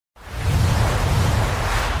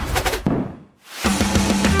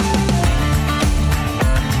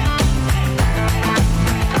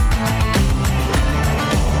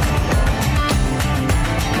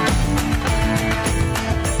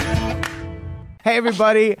Hey,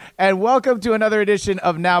 everybody, and welcome to another edition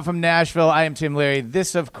of Now from Nashville. I am Tim Leary.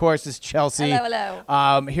 This, of course, is Chelsea.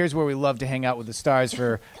 Hello. Here's where we love to hang out with the stars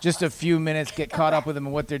for just a few minutes, get caught up with them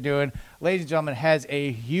and what they're doing. Ladies and gentlemen, has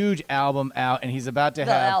a huge album out, and he's about to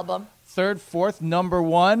have third, fourth, number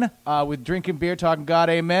one with Drinking Beer, Talking God,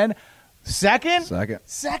 Amen. Second?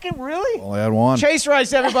 Second, really? Only had one. Chase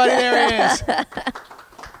Rice, everybody, there he is.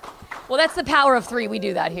 Well, that's the power of three. We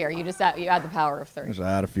do that here. You add the power of three. Just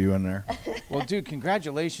add a few in there. Well, dude,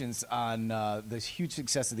 congratulations on this huge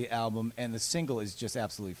success of the album, and the single is just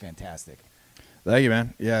absolutely fantastic. Thank you,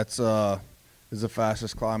 man. Yeah, it's the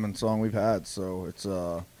fastest climbing song we've had. So it's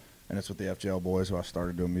and it's with the FGL boys who I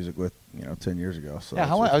started doing music with, 10 years ago. So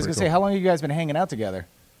yeah, I was gonna say, how long have you guys been hanging out together?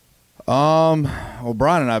 Well,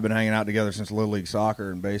 Brian and I have been hanging out together since Little League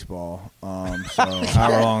Soccer and baseball. So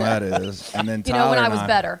however long that is, and then Tyler when I was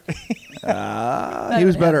better. He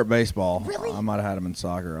was better at baseball. Really? I might have had him in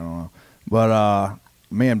soccer. I don't know. But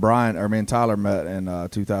me and Tyler met in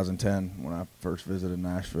 2010 when I first visited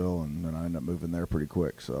Nashville, and then I ended up moving there pretty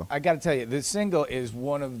quick. So I got to tell you, this single is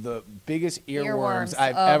one of the biggest earworms Earworms.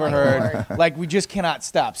 I've Oh, ever my heard. Lord. Like, we just cannot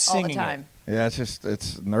stop singing All the time. yeah,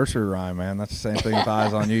 it's nursery rhyme, man. That's the same thing with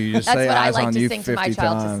Eyes on You. You just That's say what I Eyes like on to You sing 50 to my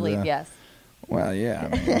child times. to sleep, Yeah. yes. Well, yeah,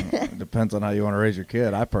 I mean, it depends on how you want to raise your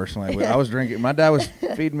kid. I personally, I was drinking. My dad was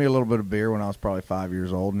feeding me a little bit of beer when I was probably 5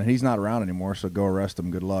 years old, and he's not around anymore, so go arrest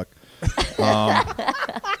him. Good luck.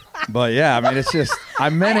 But yeah, I mean, it's just, I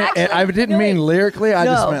meant it. And I didn't mean lyrically. I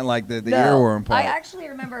just meant like the earworm part. I actually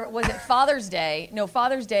remember, was it Father's Day? No,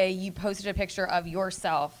 Father's Day, you posted a picture of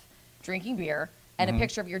yourself drinking beer and a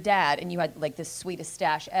picture of your dad, and you had like the sweetest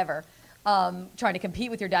stash ever. Trying to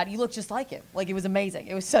compete with your dad. You look just like him. Like, it was amazing.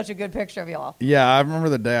 It was such a good picture of y'all. Yeah, I remember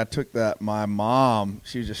the day I took that. My mom,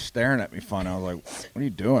 she was just staring at me funny. I was like, "What are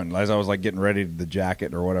you doing?" As I was like getting ready to the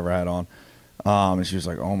jacket or whatever I had on. And she was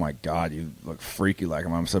like, "Oh my God, you look freaky like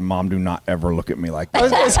him." I said, "Mom, do not ever look at me like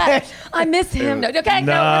that." I miss him. No, okay, we're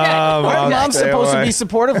good. Mom's supposed to be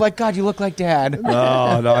supportive. Like, God, you look like Dad.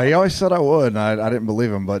 No, he always said I would, and I didn't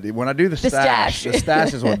believe him. But when I do the stash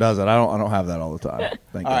is what does it. I don't have that all the time.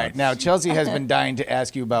 Thank All God. right, now Chelsea has been dying to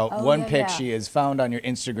ask you about one pic she has found on your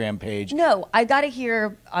Instagram page. No, I got to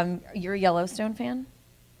hear, you're a Yellowstone fan?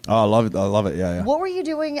 Oh, I love it. I love it. Yeah. What were you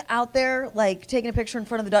doing out there, like taking a picture in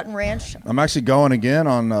front of the Dutton Ranch? I'm actually going again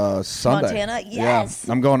on Sunday. Montana? Yes.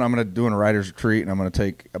 Yeah, I'm doing a writer's retreat, and I'm going to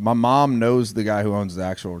take. My mom knows the guy who owns the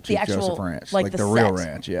actual Chief Joseph Ranch, like the real set.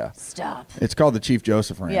 ranch. Yeah. Stop. It's called the Chief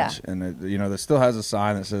Joseph Ranch, Yeah. and that still has a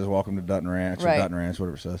sign that says "Welcome to Dutton Ranch" or Right. Dutton Ranch,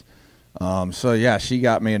 whatever it says. So yeah, she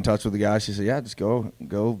got me in touch with the guy. She said, "Yeah, just go, say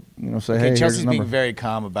Okay, hey." Chelsea's here's his being number. very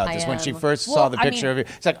calm about I this. When she am. first Well, saw the I picture mean- of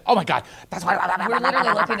you, it's like, oh my God, that's why. We're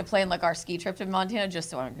literally looking to plan like our ski trip to Montana just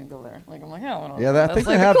so I can go there. Like, I'm like, Yeah, I think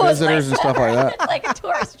they have visitors and stuff like that. It's like a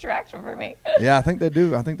tourist attraction for me. Yeah, I think they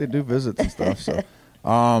do. I think they do visits and stuff. So,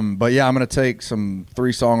 but yeah, I'm going to take some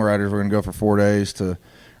 3 songwriters. We're going to go for 4 days to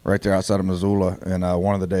right there outside of Missoula, and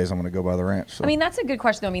one of the days I'm going to go by the ranch. So. I mean, that's a good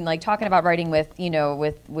question, though. I mean, like, talking about writing with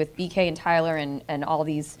BK and Tyler and all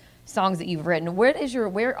these songs that you've written,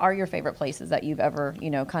 where are your favorite places that you've ever,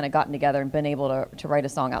 kind of gotten together and been able to write a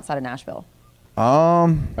song outside of Nashville? I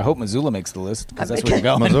hope Missoula makes the list, because that's where you're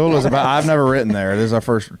going. Missoula's I've never written there. This is our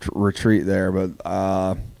first retreat there, but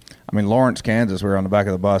Lawrence, Kansas, we were on the back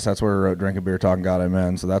of the bus. That's where we wrote Drinking Beer, Talking God,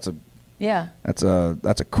 Amen. So that's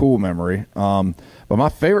a cool memory. But my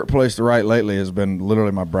favorite place to write lately has been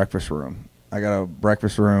literally my breakfast room. I got a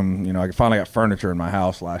breakfast room. I finally got furniture in my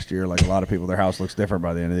house last year. Like a lot of people, their house looks different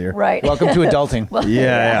by the end of the year. Right. Welcome to adulting.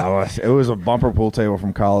 Yeah. Well, it was a bumper pool table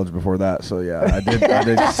from college before that. So yeah, I did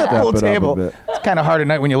step Pool it table. up a bit. It's kind of hard at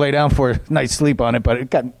night when you lay down for a night's sleep on it, but it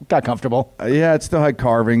got comfortable. Yeah, it still had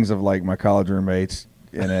carvings of like my college roommates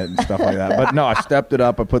in it and stuff like that. But no, I stepped it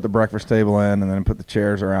up. I put the breakfast table in, and then put the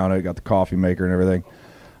chairs around it. Got the coffee maker and everything.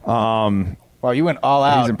 Wow, you went all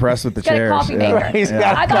out. He's impressed with the He's got a chairs. coffee maker. He's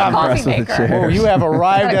got I got a coffee Impressed with the maker. chairs. Oh, you have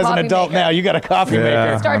arrived Got a as an coffee adult maker. now. You got a coffee Yeah.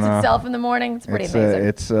 maker. It starts I know. itself in the morning. It's pretty amazing.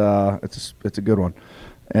 It's a good one.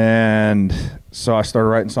 And so I started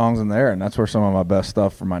writing songs in there, and that's where some of my best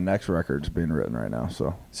stuff for my next record's being written right now.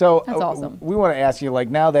 So That's awesome. We want to ask you, like,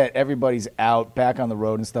 now that everybody's out, back on the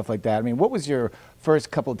road and stuff like that, I mean, what was your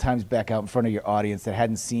first couple of times back out in front of your audience that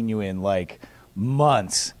hadn't seen you in, like,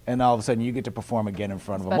 months, and all of a sudden you get to perform again in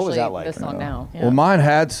front of them? What was that like? This song now. Yeah. Well, mine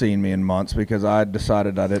had seen me in months because I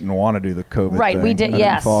decided I didn't want to do the COVID Right, thing. we did. I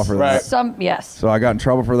Yes. didn't fall for that. Yes. So I got in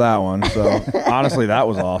trouble for that one. So honestly, that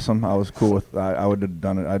was awesome. I was cool with. I would have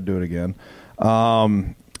done it. I'd do it again.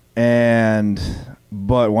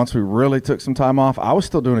 But once we really took some time off, I was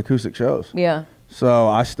still doing acoustic shows. Yeah.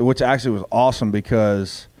 So which actually was awesome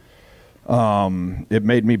because it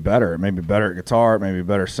made me better. It made me better at guitar. It made me a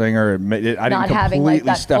better singer. I didn't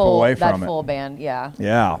completely step away from it. That full band, yeah.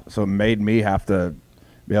 Yeah, so it made me have to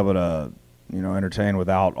be able to, entertain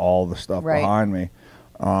without all the stuff behind me.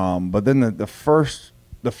 But then the first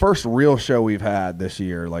real show we've had this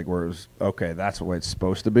year, like where it was, okay, that's the way it's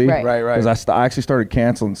supposed to be. Right. Because I actually started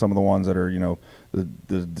canceling some of the ones that are,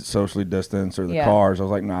 the socially distanced or the cars. I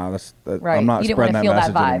was like, nah, I'm not spreading that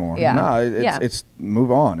message anymore. Yeah. No, it's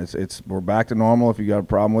move on. It's we're back to normal. If you got a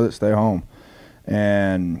problem with it, stay home.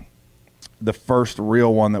 And the first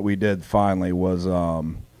real one that we did finally was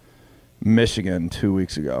Michigan 2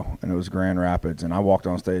 weeks ago, and it was Grand Rapids, and I walked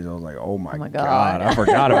on stage. I was like, "Oh my god, I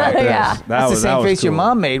forgot about this." Yeah. That's the same face your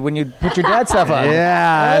mom made when you put your dad's stuff on.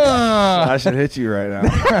 Yeah, I should hit you right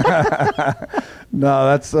now. No,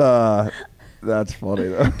 that's funny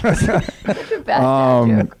though.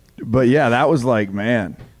 But yeah, that was like,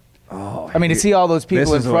 man. Oh, I mean, to see all those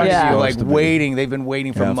people in front of you, like waiting, they've been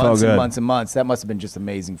waiting for months and months and months. That must have been just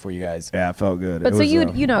amazing for you guys. Yeah, it felt good. But so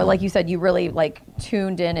like you said, you really like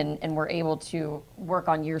tuned in and were able to work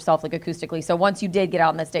on yourself like acoustically. So once you did get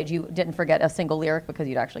out on the stage, you didn't forget a single lyric because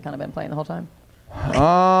you'd actually kind of been playing the whole time.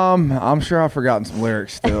 I'm sure I've forgotten some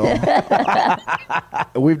lyrics still.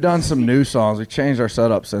 We've done some new songs. We've changed our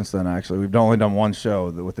setup since then, actually. We've only done one show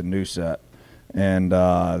with the new set. And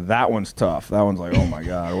that one's tough. That one's like, oh my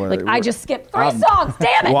god! I just skipped 3 songs.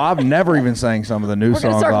 Damn it! Well, I've never even sang some of the new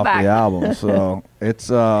songs off the album, so it's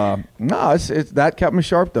it's that kept me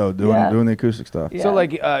sharp though, doing the acoustic stuff. Yeah. So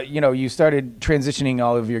like you started transitioning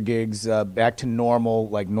all of your gigs back to normal,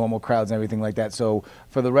 like normal crowds and everything like that. So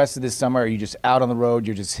for the rest of this summer, are you just out on the road?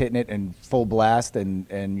 You're just hitting it in full blast,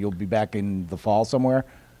 and you'll be back in the fall somewhere.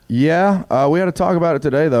 Yeah, we had to talk about it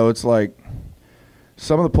today though. It's like,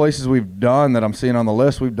 some of the places we've done that I'm seeing on the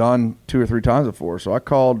list, we've done 2 or 3 times before. So I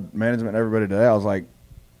called management and everybody today. I was like,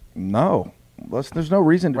 no, there's no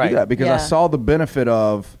reason to do that, because I saw the benefit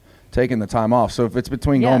of taking the time off. So if it's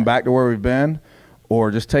between going back to where we've been or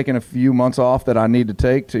just taking a few months off that I need to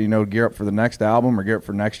take to, gear up for the next album or gear up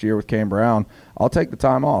for next year with Kane Brown, I'll take the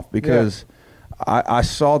time off because I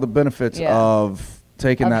saw the benefits of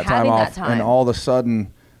taking that time off. And all of a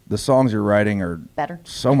sudden, the songs you're writing are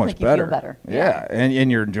so much better. You feel better. Yeah.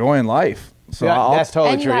 And you're enjoying life. So that's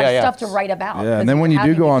totally true. And you have stuff to write about. Yeah, and then when you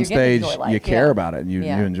do go on stage, you care about it and you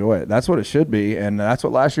enjoy it. That's what it should be, and that's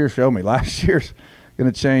what last year showed me. Last year's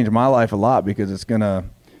going to change my life a lot because it's going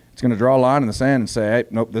to draw a line in the sand and say, hey,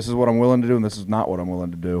 nope, this is what I'm willing to do and this is not what I'm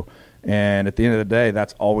willing to do. And at the end of the day,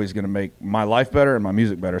 that's always going to make my life better and my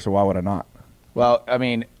music better, so why would I not? Well, I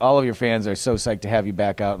mean, all of your fans are so psyched to have you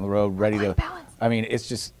back out on the road, ready to – I mean, it's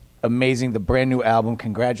just – amazing. The brand new album,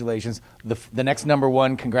 congratulations. The next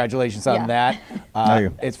 #1, congratulations on that.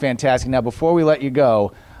 It's fantastic. Now, before we let you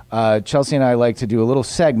go, Chelsea and I like to do a little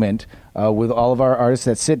segment with all of our artists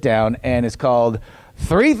that sit down, and it's called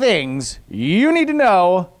 3 Things You Need to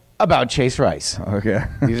Know About Chase Rice. Okay.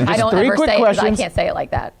 These are just I don't 3 ever quick say questions. it, I can't say it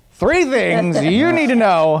like that. 3 things you need to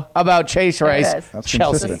know about Chase Rice. That's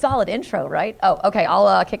Chelsea. It's a solid intro, right? Oh, okay.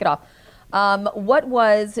 I'll kick it off. What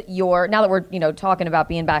was now that we're talking about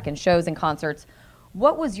being back in shows and concerts,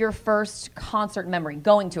 what was your first concert memory,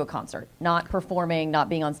 going to a concert, not performing, not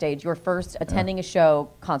being on stage, your first attending a show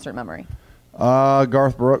concert memory?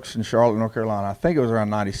 Garth Brooks in Charlotte, North Carolina. I think it was around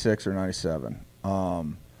 96 or 97.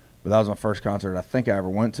 But that was my first concert I think I ever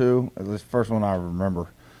went to. It was the first one I remember.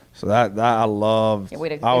 So that I loved. Way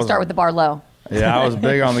to start with the bar low. Yeah, I was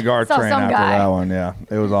big on the Garth train after that one. Yeah,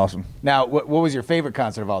 it was awesome. Now, what was your favorite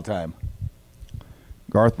concert of all time?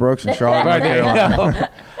 Garth Brooks and Charlotte, North Carolina.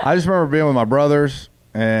 I just remember being with my brothers,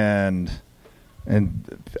 and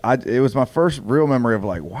it was my first real memory of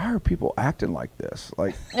like, why are people acting like this?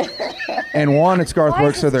 Like, and one, it's Garth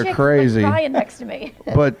Brooks, so they're crazy. Crying next to me.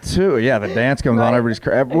 But 2, the dance comes on, everybody's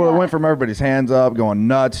crazy. Well, it went from everybody's hands up, going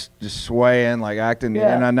nuts, just swaying, like acting.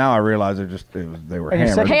 Yeah. And now I realize they were hammered.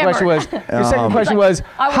 Your second question was,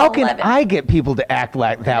 how can I get people to act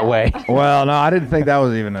like that way? Well, no, I didn't think that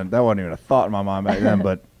wasn't even a thought in my mind back then.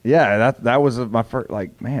 But yeah, that was my first.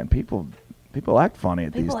 Like, man, people act funny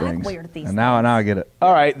at these things. Weird at these and now I get it.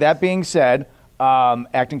 All right. That being said,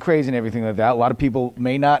 acting crazy and everything like that, a lot of people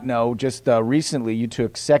may not know, just recently you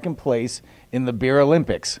took 2nd place in the Beer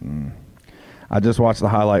Olympics. I just watched the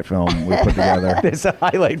highlight film we put together. There's a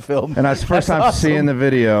highlight film. And that's the first time seeing the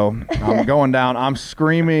video. I'm going down. I'm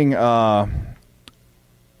screaming, I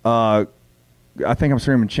think I'm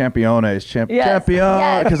screaming Championes, Champion,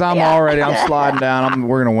 because I'm sliding down.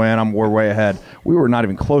 We're going to win. We're way ahead. We were not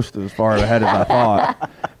even close to as far ahead as I thought.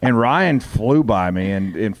 And Ryan flew by me,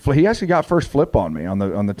 and he actually got first flip on me on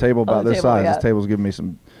the table about this size. Yeah. This table's giving me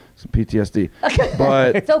some some PTSD.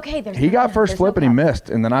 But it's okay. He got first flip and he missed,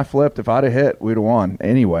 and then I flipped. If I'd have hit, we'd have won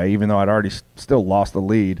anyway, even though I'd already still lost the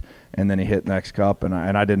lead. And then he hit next cup, and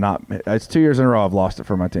I did not. It's 2 years in a row I've lost it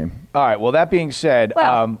for my team. All right. Well, that being said,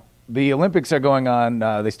 the Olympics are going on.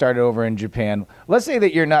 They started over in Japan. Let's say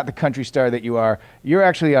that you're not the country star that you are. You're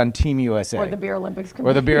actually on Team USA. Or the Beer Olympics.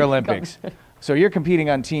 Or the Beer Olympics. So you're competing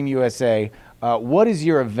on Team USA. What is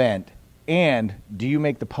your event, and do you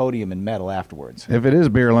make the podium and medal afterwards? If it is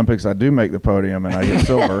Beer Olympics, I do make the podium, and I get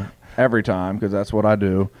silver every time because that's what I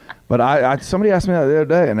do. But somebody asked me that the other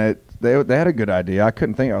day, and they had a good idea. I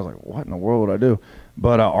couldn't think. I was like, what in the world would I do?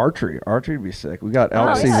 But archery would be sick. We got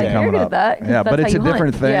elk season coming up. Yeah, but it's a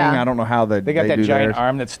different thing. Yeah. I don't know how they got that do giant theirs.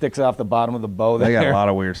 arm that sticks off the bottom of the bow. They got a lot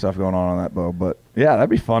of weird stuff going on that bow. But yeah, that'd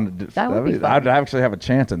be fun to do. That would be fun. I'd actually have a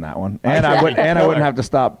chance in that one, and I wouldn't have to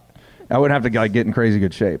stop. I wouldn't have to get in crazy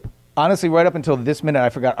good shape. Honestly, right up until this minute, I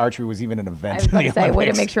forgot archery was even an event. I was about to say, way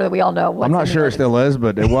to make sure that we all know what's I'm not sure it still is,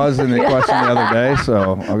 but it was in the question the other day,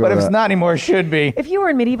 so I'll go But if with it's not anymore, it should be. If you were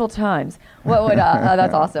in medieval times, what would,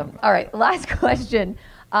 that's awesome. All right, last question.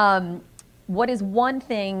 What is one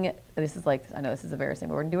thing, this is like, I know this is embarrassing,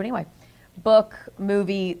 but we're going to do it anyway. Book,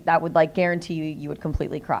 movie, that would guarantee you would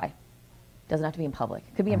completely cry. Doesn't have to be in public.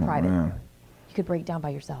 It could be in private. Man. You could break it down by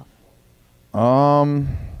yourself.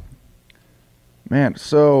 Man,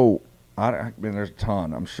 so I mean, there's a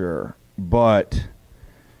ton, I'm sure, but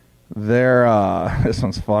this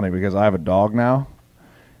one's funny because I have a dog now,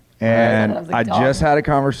 and I just had a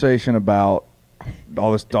conversation about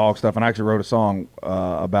all this dog stuff, and I actually wrote a song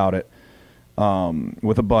about it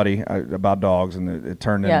with a buddy about dogs, and it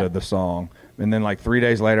turned into the song. And then 3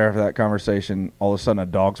 days later after that conversation, all of a sudden A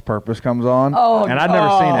Dog's Purpose comes on. Oh, and I'd never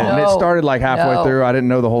seen it. No. And it started halfway through. I didn't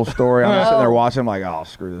know the whole story. I'm just sitting there watching. I'm like, oh,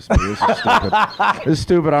 screw this movie. This is stupid. This is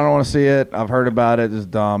stupid. I don't want to see it. I've heard about it. It's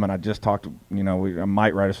dumb. And I just talked to, I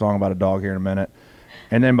might write a song about a dog here in a minute.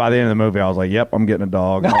 And then by the end of the movie, I was like, yep, I'm getting a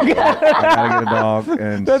dog. I got to get a dog.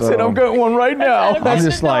 And that's it. I'm getting one right now.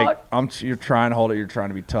 I'm just you're trying to hold it. You're trying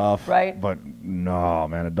to be tough. Right. But no,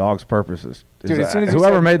 man, A Dog's Purpose is Dude, as soon as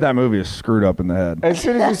whoever made that movie is screwed up in the head. As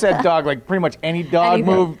soon as you said dog, pretty much any dog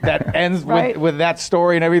move that ends with that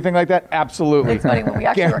story and everything like that, absolutely. It's funny, when we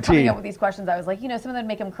actually were coming up with these questions, I was like, something that'd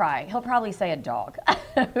make him cry. He'll probably say a dog.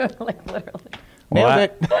 Literally. Nailed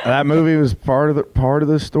it. That movie was part of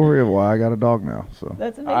the story of why I got a dog now. So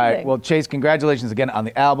that's amazing. All right. Well, Chase, congratulations again on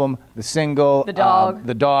the album, the single, the dog,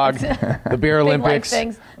 the Beer Olympics,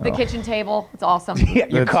 things, the kitchen table. It's awesome.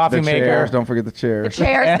 Your coffee maker. Chairs. Don't forget the chairs. The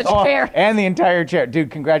chairs. And the entire chair,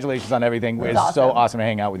 dude. Congratulations on everything. It's awesome. So awesome to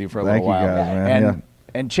hang out with you for a little while. Thank you guys, man.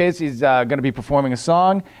 And Chase is going to be performing a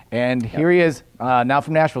song, and here he is now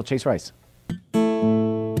from Nashville, Chase Rice.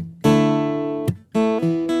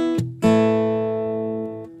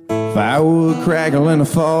 Firewood crackle in the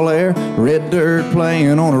fall air, red dirt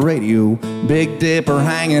playing on a radio, Big Dipper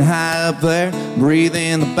hanging high up there, breathe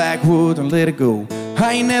in the backwoods and let it go.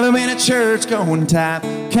 I ain't never been a church going type,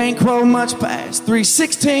 can't quote much past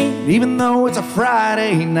 3:16, even though it's a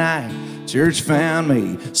Friday night. Church found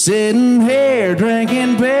me sitting here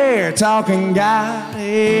drinking beer, talking God,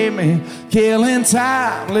 amen, killing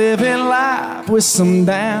time, living life with some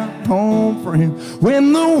down home friends.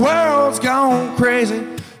 When the world's gone crazy,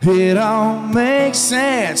 it all makes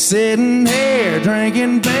sense, sitting here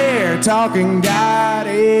drinking beer, talking God,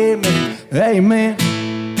 amen, amen.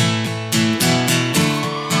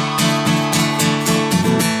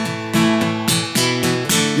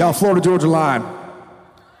 Y'all Florida Georgia line.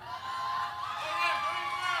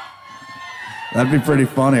 That'd be pretty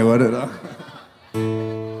funny, wouldn't it?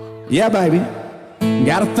 Yeah, baby.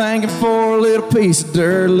 Got a thanking for a little piece of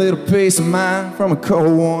dirt, a little piece of mind from a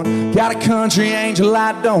cold one. Got a country angel,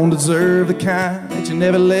 I don't deserve the kind that you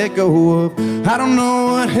never let go of. I don't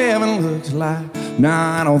know what heaven looks like,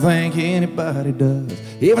 nah, I don't think anybody does.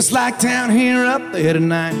 If it's like down here up there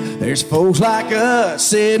tonight, there's folks like us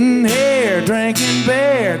sitting here drinking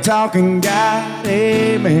beer, talking God,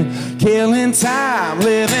 amen, killing time,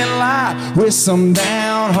 living life with some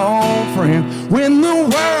down home friend. When the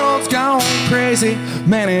world's gone crazy,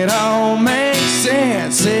 man, it all makes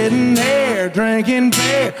sense, sitting here drinking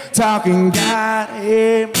beer, talking God,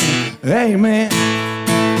 amen, amen.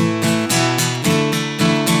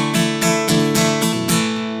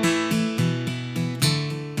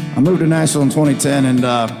 I moved to Nashville in 2010, and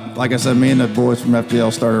like I said, me and the boys from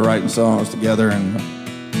FGL started writing songs together, and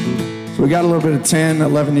so we got a little bit of 10,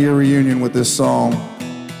 11-year reunion with this song.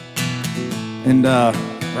 And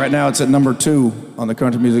right now it's at number 2 on the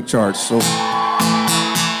country music charts. So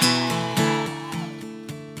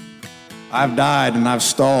I've died and I've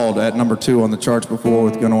stalled at number 2 on the charts before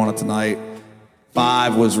with Gonna Want It Tonight.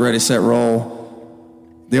 5 was Ready, Set, Roll.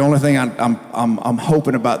 The only thing I'm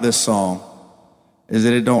hoping about this song is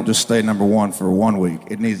that it don't just stay number 1 for 1 week.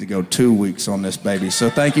 It needs to go 2 weeks on this baby. So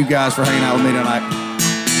thank you guys for hanging out with me tonight.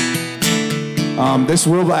 This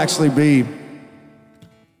will actually be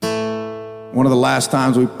one of the last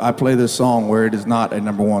times I play this song where it is not a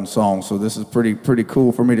number 1 song. So this is pretty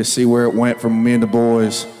cool for me to see where it went from me and the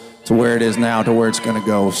boys to where it is now to where it's gonna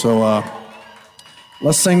go. So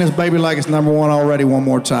let's sing this baby like it's number 1 already one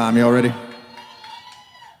more time. Y'all ready?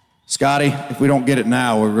 Scotty, if we don't get it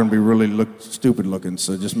now, we're gonna be really stupid looking,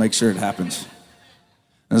 so just make sure it happens.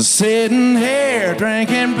 Sitting here,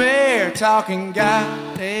 drinking beer, talking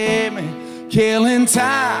goddamn, killing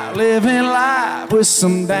time, living life with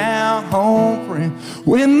some down-home friend.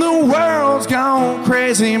 When the world's gone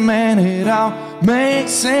crazy, man, it all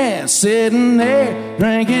makes sense. Sitting there,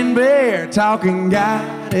 drinking beer, talking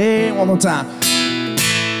goddamn. One more time.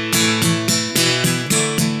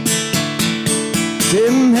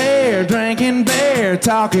 Sitting here, drinking beer,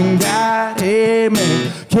 talking goddamn,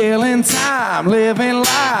 killing time, living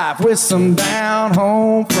life with some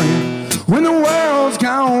down-home friend. When the world's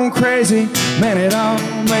gone crazy, man, it all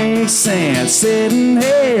makes sense. Sitting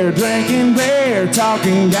here, drinking beer,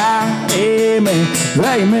 talking goddamn,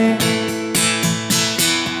 amen.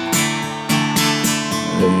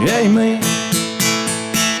 Amen.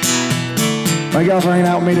 Thank y'all for hanging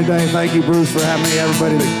out with me today. Thank you, Bruce, for having me,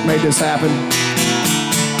 everybody that made this happen.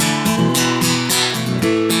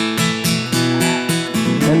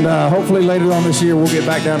 And hopefully later on this year, we'll get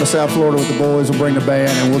back down to South Florida with the boys. We'll bring the band,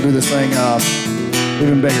 and we'll do this thing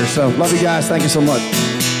even bigger. So love you guys. Thank you so much.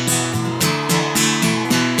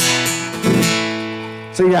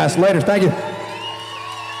 See you guys later. Thank you.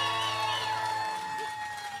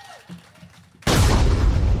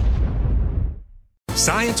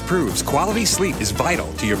 Science proves quality sleep is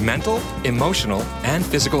vital to your mental, emotional, and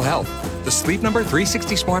physical health. The Sleep Number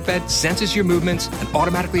 360 smart bed senses your movements and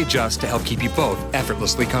automatically adjusts to help keep you both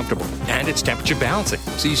effortlessly comfortable. And it's temperature balancing,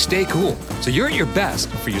 so you stay cool. So you're at your best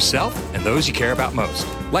for yourself and those you care about most.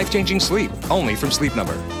 Life-changing sleep, only from Sleep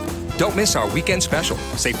Number. Don't miss our weekend special.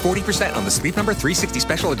 Save 40% on the Sleep Number 360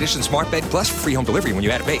 Special Edition smart bed plus free home delivery when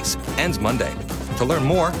you add a base. Ends Monday. To learn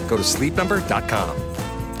more, go to sleepnumber.com.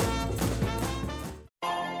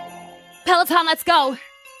 Peloton, let's go!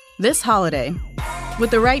 This holiday,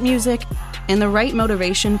 with the right music and the right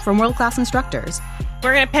motivation from world-class instructors,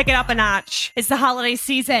 we're going to pick it up a notch. It's the holiday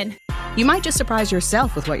season. You might just surprise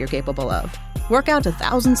yourself with what you're capable of. Work out to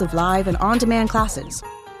thousands of live and on-demand classes,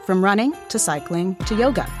 from running to cycling to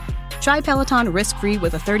yoga. Try Peloton risk-free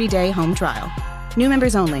with a 30-day home trial. New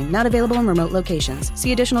members only, not available in remote locations.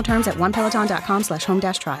 See additional terms at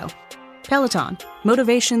onepeloton.com/home-trial. Peloton,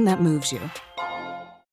 motivation that moves you.